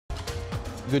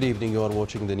Good evening. You are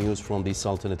watching the news from the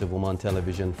Sultanate of Oman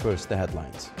television. First, the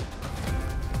headlines.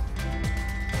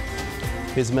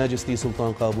 His Majesty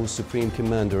Sultan Qaboos, Supreme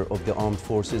Commander of the Armed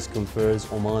Forces,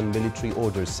 confers Oman Military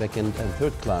Orders 2nd and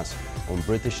 3rd Class on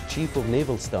British Chief of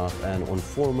Naval Staff and on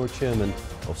former Chairman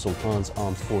of Sultan's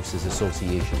Armed Forces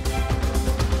Association.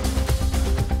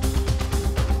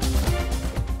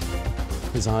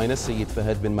 His Highness Sayyid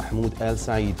Fahad bin Mahmoud Al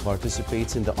Saeed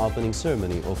participates in the opening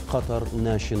ceremony of Qatar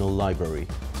National Library.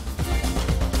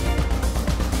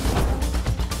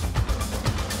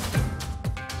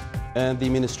 And the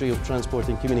Ministry of Transport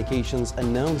and Communications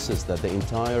announces that the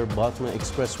entire Batna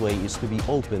Expressway is to be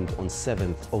opened on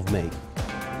 7th of May.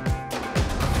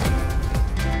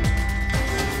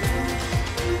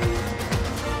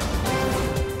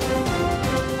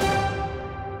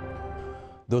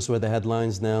 Those were the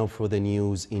headlines. Now for the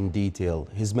news in detail.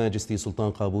 His Majesty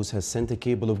Sultan Qaboos has sent a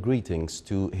cable of greetings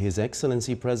to His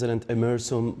Excellency President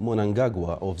Emmerson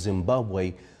Mnangagwa of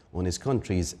Zimbabwe on his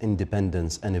country's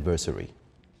independence anniversary.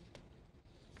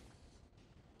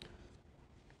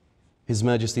 His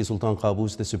Majesty Sultan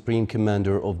Qaboos, the Supreme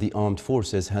Commander of the Armed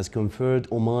Forces, has conferred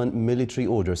Oman Military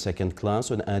Order 2nd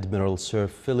Class on Admiral Sir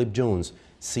Philip Jones,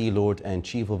 Sea Lord and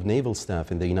Chief of Naval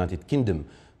Staff in the United Kingdom,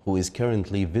 who is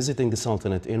currently visiting the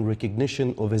Sultanate in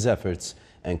recognition of his efforts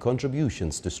and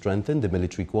contributions to strengthen the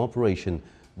military cooperation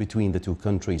between the two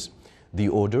countries. The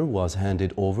order was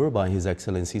handed over by His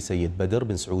Excellency Sayyid Badr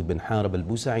bin Saud bin Harab al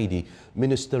Busaidi,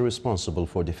 Minister responsible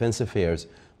for Defense Affairs,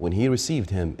 when he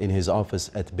received him in his office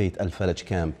at Beit al-Falaj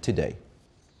camp today.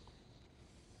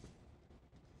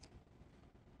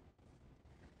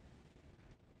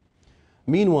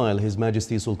 Meanwhile, His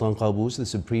Majesty Sultan Qaboos, the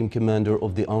Supreme Commander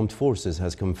of the Armed Forces,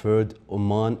 has conferred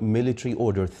Oman Military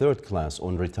Order 3rd Class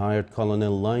on retired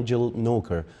Colonel Nigel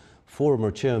Noker,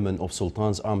 former Chairman of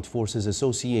Sultan's Armed Forces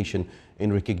Association,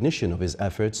 in recognition of his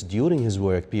efforts during his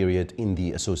work period in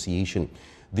the association.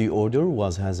 The order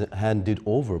was handed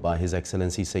over by His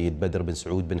Excellency Sayyid Badr bin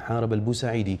Saud bin Harab al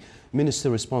Busaidi,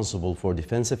 Minister responsible for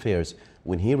Defense Affairs,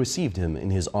 when he received him in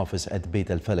his office at Beit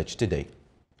al-Falaj today.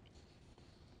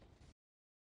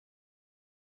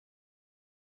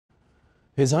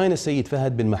 His Highness Sayyid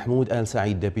Fahad bin Mahmoud Al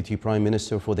Saeed, Deputy Prime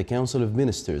Minister for the Council of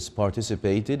Ministers,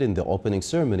 participated in the opening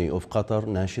ceremony of Qatar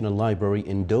National Library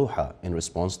in Doha in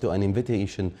response to an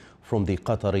invitation from the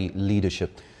Qatari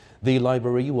leadership. The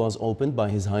library was opened by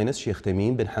His Highness Sheikh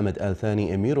Tamim bin Hamad Al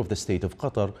Thani, Emir of the State of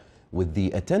Qatar, with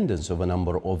the attendance of a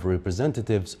number of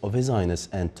representatives of His Highness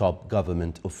and top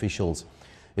government officials.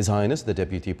 His Highness, the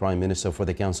Deputy Prime Minister for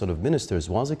the Council of Ministers,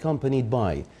 was accompanied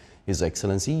by His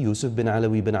Excellency Yusuf bin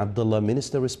Alawi bin Abdullah,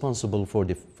 Minister responsible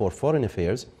for Foreign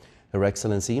Affairs, Her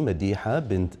Excellency Madiha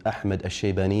bint Ahmed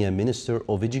Al-Shaybaniya, Minister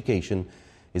of Education,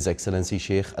 His Excellency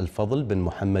Sheikh Al-Fadl bin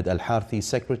Muhammad Al-Harthi,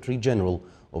 Secretary General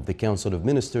of the Council of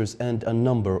Ministers, and a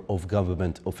number of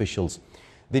government officials.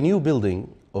 The new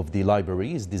building of the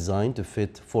library is designed to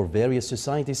fit for various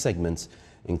society segments,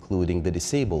 including the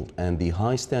disabled, and the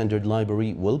high standard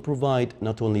library will provide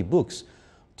not only books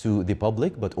to the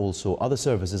public, but also other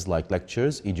services like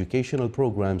lectures, educational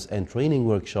programs, and training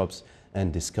workshops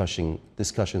and discussion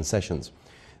sessions.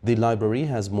 The library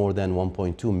has more than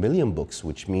 1.2 million books,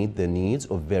 which meet the needs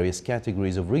of various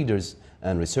categories of readers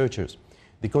and researchers.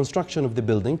 The construction of the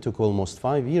building took almost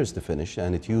 5 years to finish,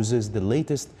 and it uses the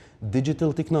latest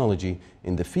digital technology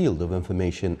in the field of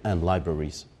information and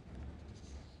libraries.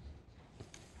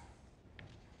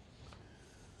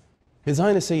 His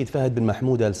Highness Sayyid Fahad bin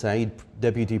Mahmoud Al Saeed,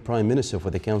 Deputy Prime Minister for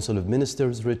the Council of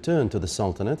Ministers, returned to the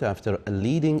Sultanate after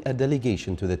leading a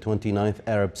delegation to the 29th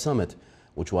Arab Summit,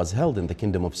 which was held in the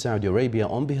Kingdom of Saudi Arabia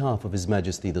on behalf of His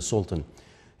Majesty the Sultan.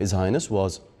 His Highness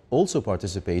also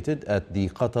participated at the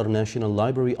Qatar National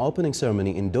Library opening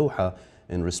ceremony in Doha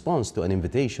in response to an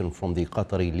invitation from the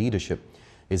Qatari leadership.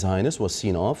 His Highness was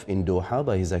seen off in Doha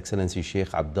by His Excellency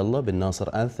Sheikh Abdullah bin Nasser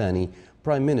Al Thani,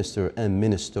 Prime Minister and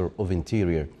Minister of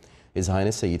Interior. His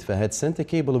Highness Sayyid Fahad sent a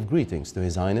cable of greetings to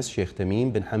His Highness Sheikh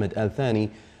Tamim bin Hamad Al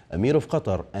Thani, Emir of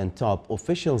Qatar, and top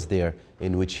officials there,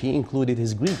 in which he included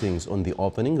his greetings on the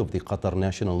opening of the Qatar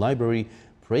National Library,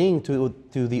 praying to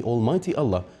the Almighty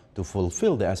Allah to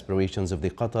fulfill the aspirations of the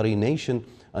Qatari nation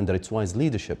under its wise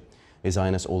leadership. His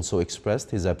Highness also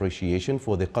expressed his appreciation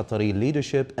for the Qatari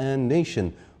leadership and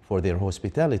nation for their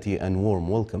hospitality and warm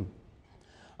welcome.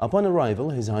 Upon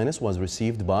arrival, His Highness was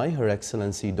received by Her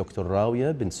Excellency Dr.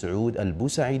 Rawiya bin Saud Al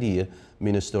Busaidiyya,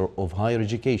 Minister of Higher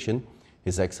Education,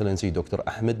 His Excellency Dr.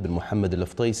 Ahmed bin Muhammad Al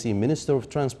Aftaisi, Minister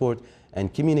of Transport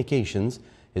and Communications,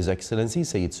 His Excellency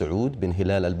Sayyid Saud bin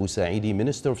Hilal Al Busaidi,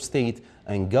 Minister of State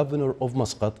and Governor of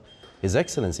Muscat, His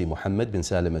Excellency Mohammed bin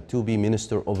Salim Al-Toubi,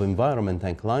 Minister of Environment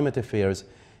and Climate Affairs,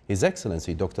 His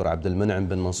Excellency Dr. Abdul Mun'im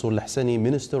bin Mansour Al-Hsani,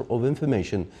 Minister of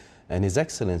Information, and His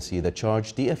Excellency the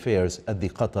Charge d'Affaires at the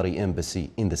Qatari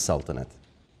Embassy in the Sultanate.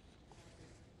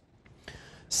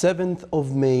 7th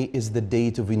of May is the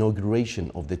date of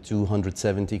inauguration of the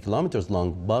 270 kilometers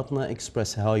long Batna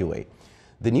Express Highway.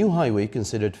 The new highway,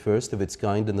 considered first of its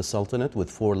kind in the Sultanate with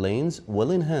 4 lanes,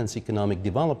 will enhance economic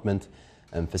development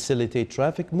and facilitate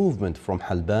traffic movement from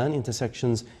Halban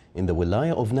intersections in the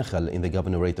Wilaya of Nakhal in the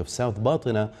Governorate of South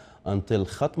Batna until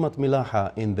Khatmat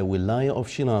Milaha in the Wilaya of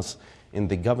Shinas in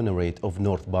the Governorate of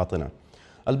North Batna.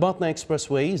 Al-Batna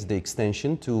Expressway is the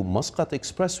extension to Muscat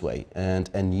Expressway and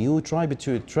a new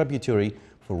tributary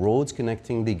for roads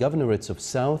connecting the governorates of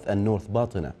South and North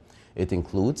Batna. It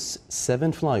includes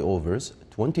 7 flyovers,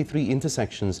 23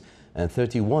 intersections, and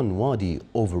 31 wadi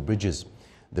overbridges.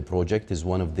 The project is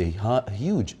one of the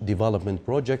huge development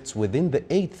projects within the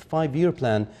 8th five-year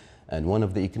plan and one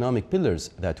of the economic pillars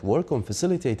that work on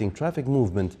facilitating traffic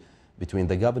movement between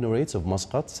the governorates of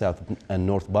Muscat, South and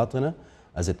North Batna,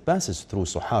 as it passes through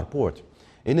Sohar port.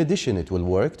 In addition, it will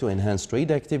work to enhance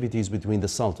trade activities between the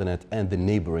Sultanate and the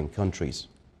neighboring countries.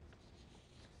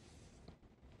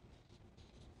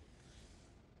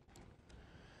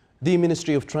 The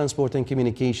Ministry of Transport and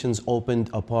Communications opened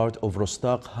a part of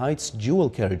Rostaq Heights dual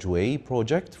carriageway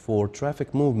project for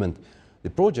traffic movement.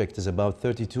 The project is about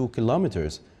 32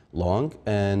 kilometers long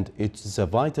and it's a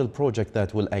vital project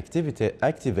that will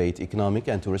activate economic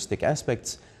and touristic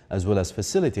aspects as well as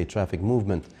facilitate traffic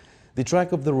movement. The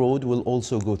track of the road will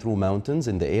also go through mountains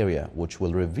in the area, which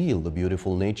will reveal the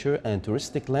beautiful nature and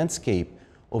touristic landscape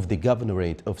of the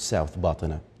Governorate of South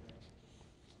Batna.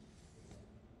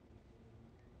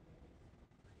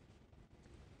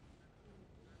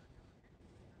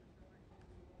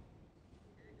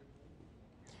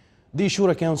 The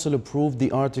Shura Council approved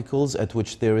the articles at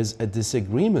which there is a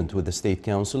disagreement with the State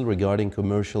Council regarding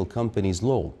commercial companies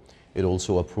law. It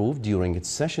also approved during its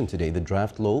session today the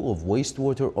draft law of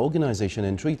wastewater organization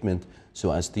and treatment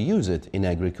so as to use it in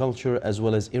agriculture as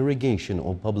well as irrigation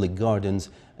of public gardens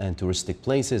and touristic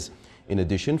places, in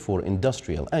addition for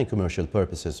industrial and commercial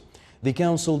purposes. The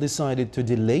Council decided to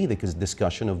delay the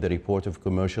discussion of the report of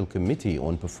Commercial Committee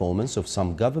on performance of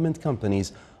some government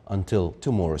companies until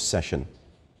tomorrow's session.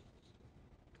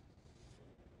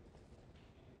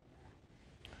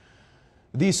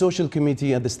 The Social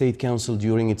Committee at the State Council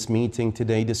during its meeting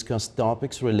today discussed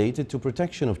topics related to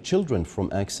protection of children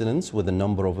from accidents with a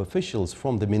number of officials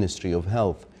from the Ministry of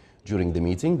Health. During the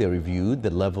meeting, they reviewed the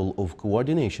level of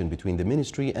coordination between the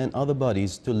ministry and other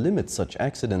bodies to limit such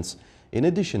accidents, in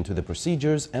addition to the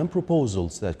procedures and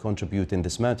proposals that contribute in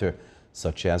this matter,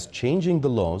 such as changing the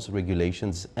laws,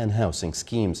 regulations, and housing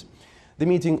schemes. The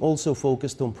meeting also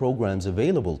focused on programs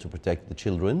available to protect the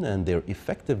children and their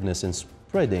effectiveness in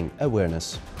spreading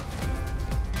awareness.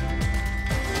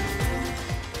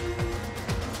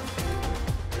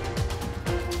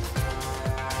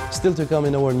 Still to come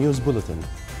in our news bulletin.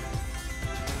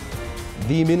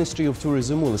 The Ministry of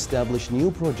Tourism will establish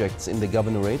new projects in the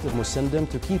Governorate of Musandam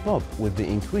to keep up with the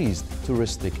increased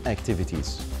touristic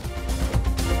activities.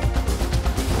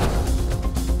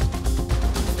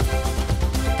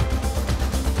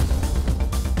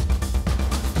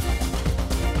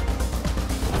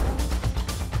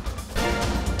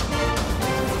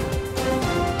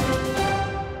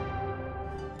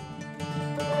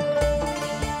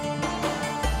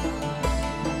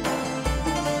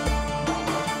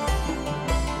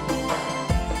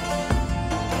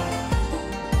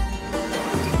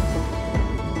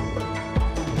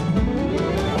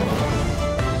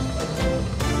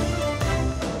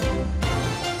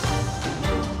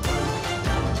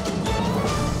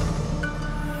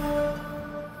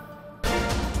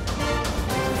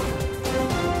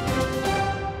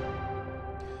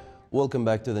 Welcome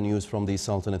back to the news from the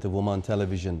Sultanate of Oman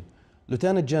Television.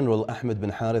 Lieutenant General Ahmed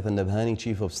bin Harith al-Nabhani,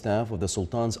 Chief of Staff of the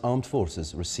Sultan's Armed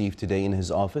Forces, received today in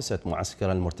his office at Muaskar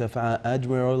al-Murtafa'a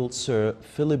Admiral Sir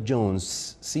Philip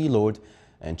Jones, Sea Lord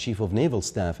and Chief of Naval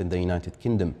Staff in the United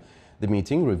Kingdom. The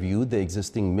meeting reviewed the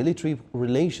existing military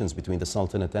relations between the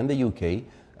Sultanate and the UK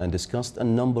and discussed a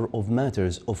number of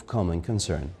matters of common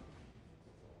concern.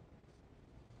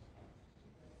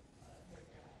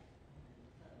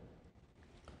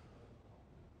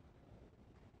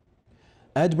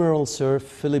 Admiral Sir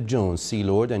Philip Jones, Sea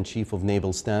Lord and Chief of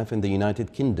Naval Staff in the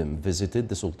United Kingdom, visited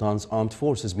the Sultan's Armed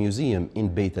Forces Museum in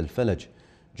Beit al-Falaj.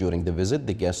 During the visit,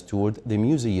 the guest toured the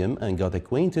museum and got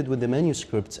acquainted with the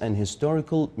manuscripts and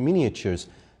historical miniatures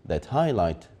that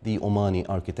highlight the Omani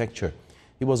architecture.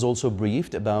 He was also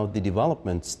briefed about the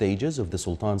development stages of the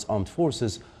Sultan's Armed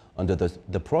Forces under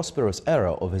the prosperous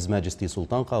era of His Majesty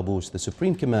Sultan Qaboos, the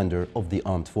Supreme Commander of the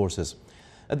Armed Forces.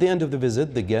 At the end of the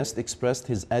visit, the guest expressed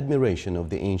his admiration of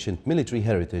the ancient military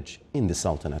heritage in the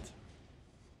Sultanate.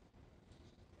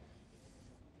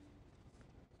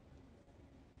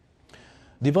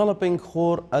 Developing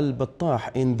Khor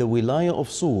al-Battah in the Wilaya of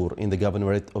Sur in the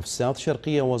Governorate of South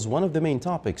Sharqiya was one of the main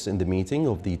topics in the meeting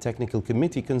of the technical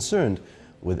committee concerned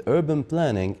with urban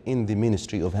planning in the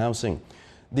Ministry of Housing.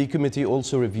 The committee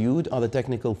also reviewed other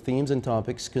technical themes and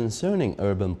topics concerning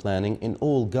urban planning in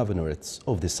all governorates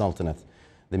of the Sultanate.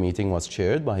 The meeting was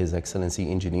chaired by His Excellency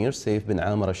Engineer Saif bin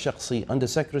Amr al-Shakhsi, Under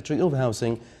Secretary of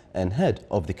Housing and head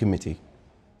of the committee.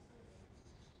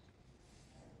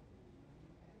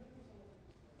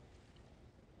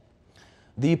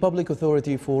 The Public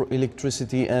Authority for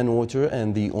Electricity and Water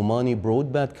and the Omani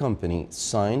Broadband Company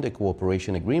signed a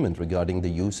cooperation agreement regarding the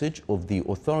usage of the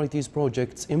authority's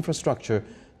project's infrastructure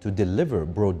to deliver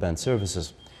broadband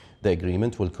services. The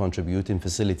agreement will contribute in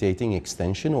facilitating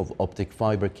extension of optic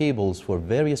fiber cables for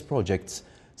various projects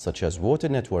such as water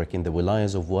network in the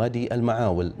wilayas of Wadi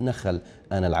al-Ma'awil, Nakhal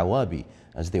and Al-Awabi,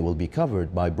 as they will be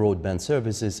covered by broadband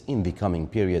services in the coming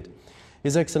period.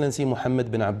 His Excellency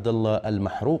Mohammed bin Abdullah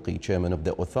al-Mahrouqi, Chairman of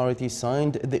the authority,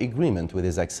 signed the agreement with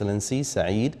His Excellency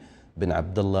Saeed bin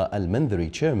Abdullah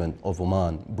al-Mandhari, Chairman of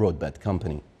Oman Broadband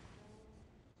Company.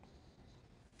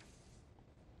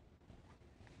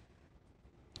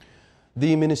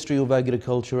 The Ministry of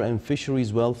Agriculture and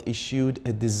Fisheries Wealth issued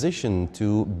a decision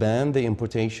to ban the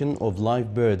importation of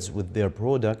live birds with their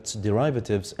products,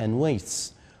 derivatives and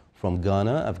wastes from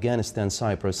Ghana, Afghanistan,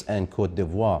 Cyprus and Côte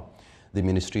d'Ivoire. The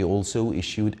ministry also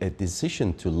issued a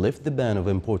decision to lift the ban of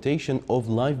importation of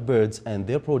live birds and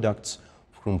their products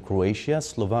from Croatia,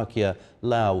 Slovakia,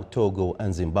 Laos, Togo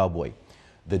and Zimbabwe.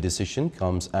 The decision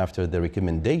comes after the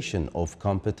recommendation of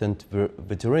competent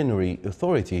veterinary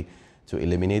authority to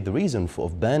eliminate the reason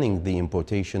of banning the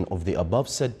importation of the above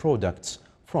said products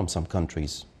from some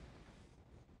countries.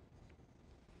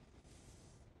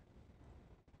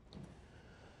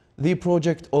 The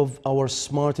project of Our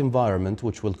Smart Environment,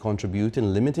 which will contribute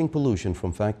in limiting pollution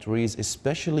from factories,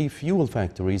 especially fuel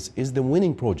factories, is the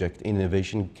winning project in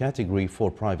innovation category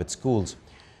for private schools.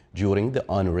 During the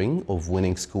honoring of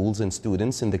winning schools and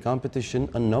students in the competition,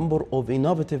 a number of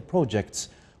innovative projects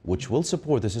which will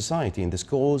support the society in this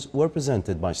cause were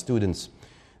presented by students.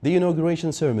 The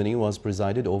inauguration ceremony was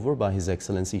presided over by His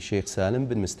Excellency Sheikh Salim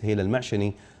bin Mustahil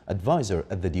al-Mashani, advisor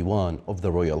at the Diwan of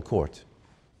the Royal Court.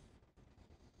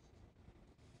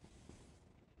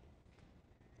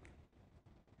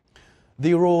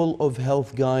 The role of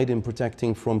health guide in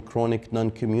protecting from chronic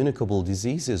non-communicable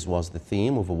diseases was the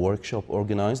theme of a workshop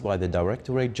organized by the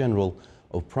Directorate General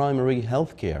of Primary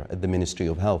Health Care at the Ministry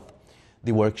of Health.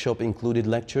 The workshop included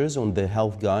lectures on the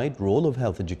health guide, role of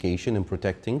health education in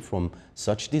protecting from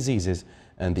such diseases,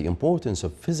 and the importance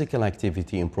of physical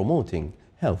activity in promoting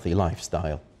healthy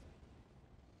lifestyle.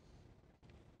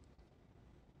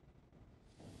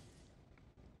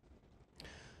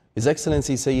 His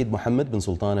Excellency Sayyid Mohammed bin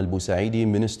Sultan Al Busaidi,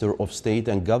 Minister of State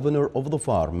and Governor of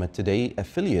Dhofar, met today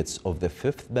affiliates of the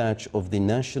 5th batch of the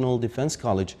National Defense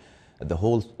College at the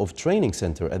Hall of Training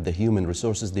Center at the Human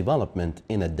Resources Development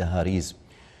in Ad-Dahariz.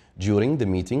 During the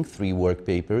meeting, 3 work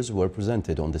papers were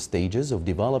presented on the stages of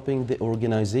developing the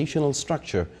organizational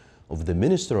structure of the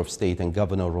Minister of State and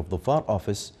Governor of Dhofar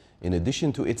office, in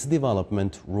addition to its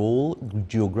development, role,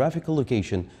 geographical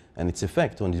location, and its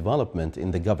effect on development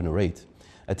in the governorate.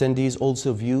 Attendees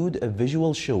also viewed a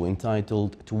visual show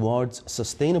entitled Towards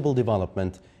Sustainable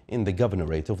Development in the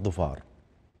Governorate of Dhofar.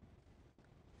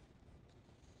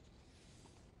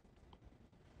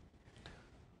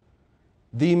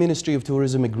 The Ministry of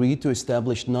Tourism agreed to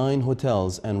establish 9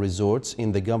 hotels and resorts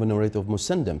in the Governorate of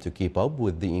Musandam to keep up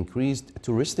with the increased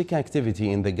touristic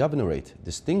activity in the Governorate,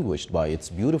 distinguished by its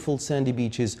beautiful sandy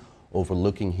beaches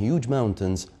overlooking huge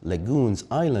mountains, lagoons,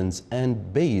 islands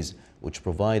and bays, which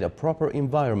provide a proper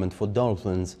environment for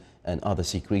dolphins and other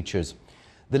sea creatures.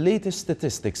 The latest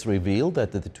statistics reveal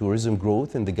that the tourism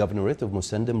growth in the Governorate of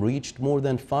Musandam reached more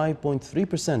than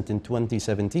 5.3% in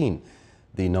 2017.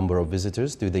 The number of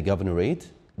visitors to the Governorate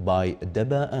by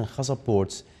Deba and Khasab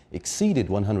ports exceeded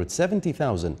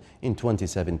 170,000 in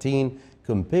 2017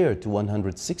 compared to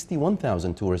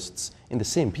 161,000 tourists in the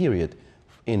same period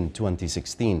in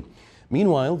 2016.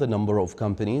 Meanwhile, the number of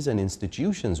companies and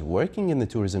institutions working in the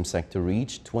tourism sector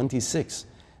reached 26.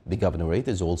 The Governorate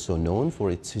is also known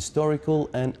for its historical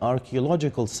and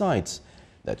archaeological sites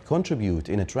that contribute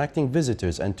in attracting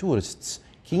visitors and tourists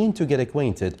keen to get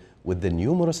acquainted with the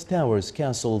numerous towers,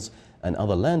 castles, and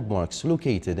other landmarks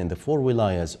located in the 4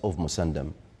 wilayas of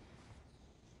Musandam.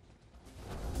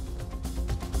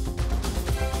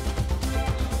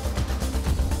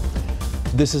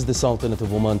 This is the Sultanate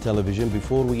of Oman television.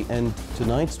 Before we end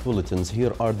tonight's bulletins,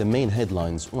 here are the main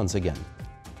headlines once again.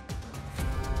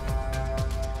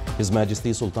 His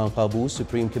Majesty Sultan Qaboos,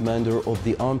 Supreme Commander of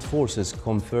the Armed Forces,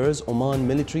 confers Oman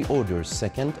military orders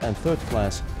 2nd and 3rd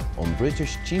class on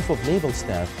British Chief of Naval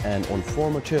Staff and on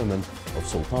former Chairman of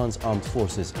Sultan's Armed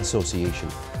Forces Association.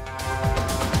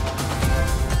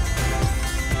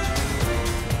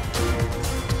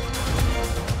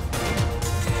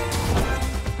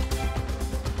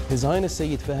 His Highness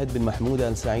Sayyid Fahd bin Mahmoud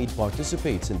Al Saeed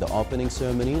participates in the opening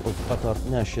ceremony of Qatar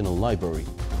National Library.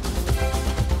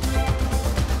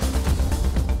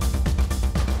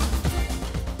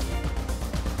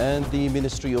 And the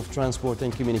Ministry of Transport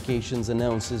and Communications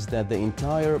announces that the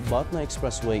entire Batna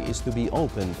Expressway is to be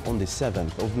opened on the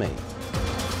 7th of May.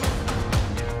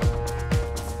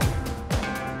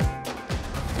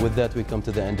 With that, we come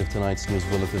to the end of tonight's news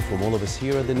bulletin. From all of us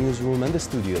here at the newsroom and the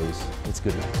studios, it's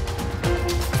good night.